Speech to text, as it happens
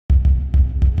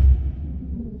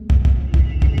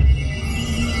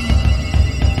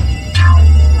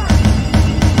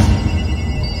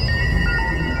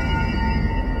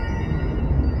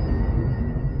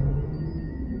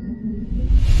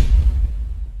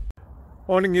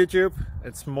Morning YouTube,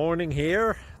 it's morning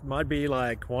here. It might be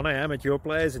like 1 a.m. at your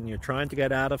place and you're trying to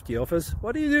get out of the office.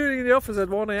 What are you doing in the office at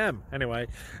 1 a.m? Anyway,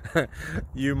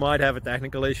 you might have a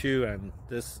technical issue and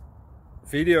this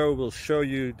video will show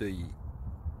you the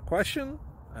question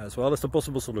as well as the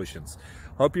possible solutions.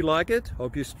 Hope you like it,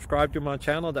 hope you subscribe to my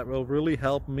channel. That will really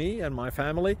help me and my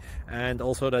family, and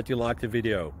also that you like the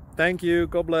video. Thank you,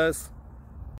 God bless.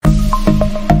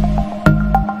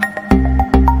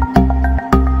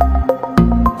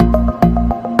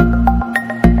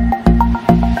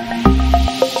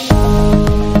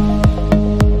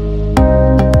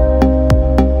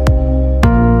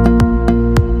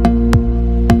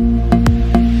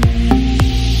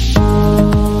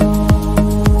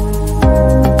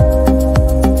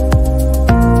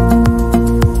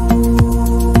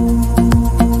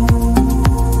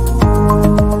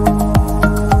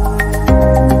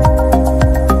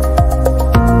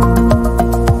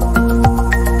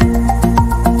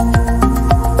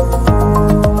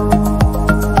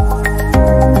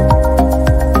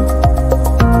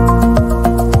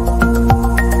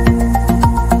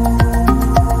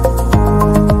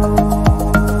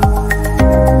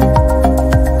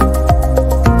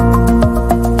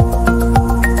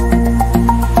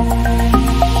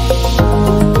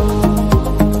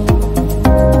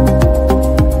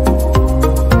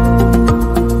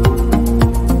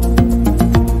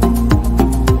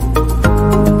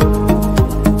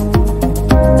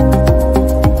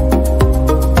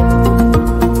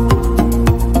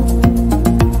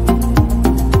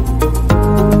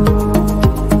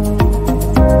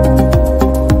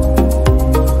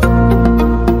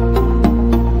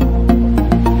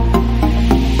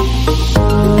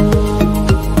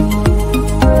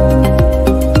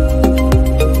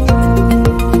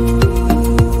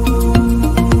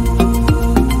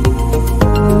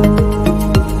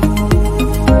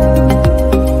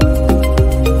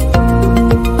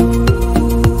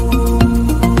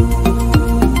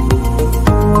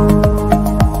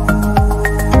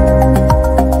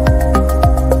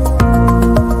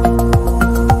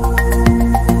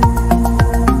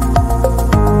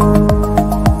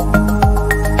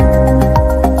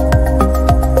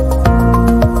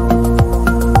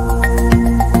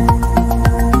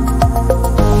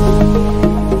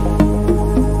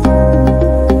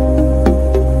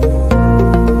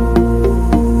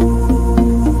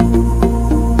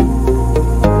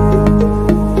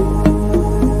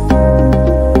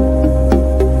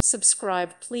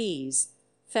 Subscribe, please.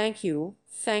 Thank you.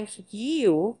 Thank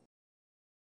you.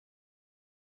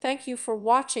 Thank you for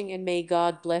watching, and may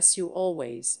God bless you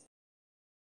always.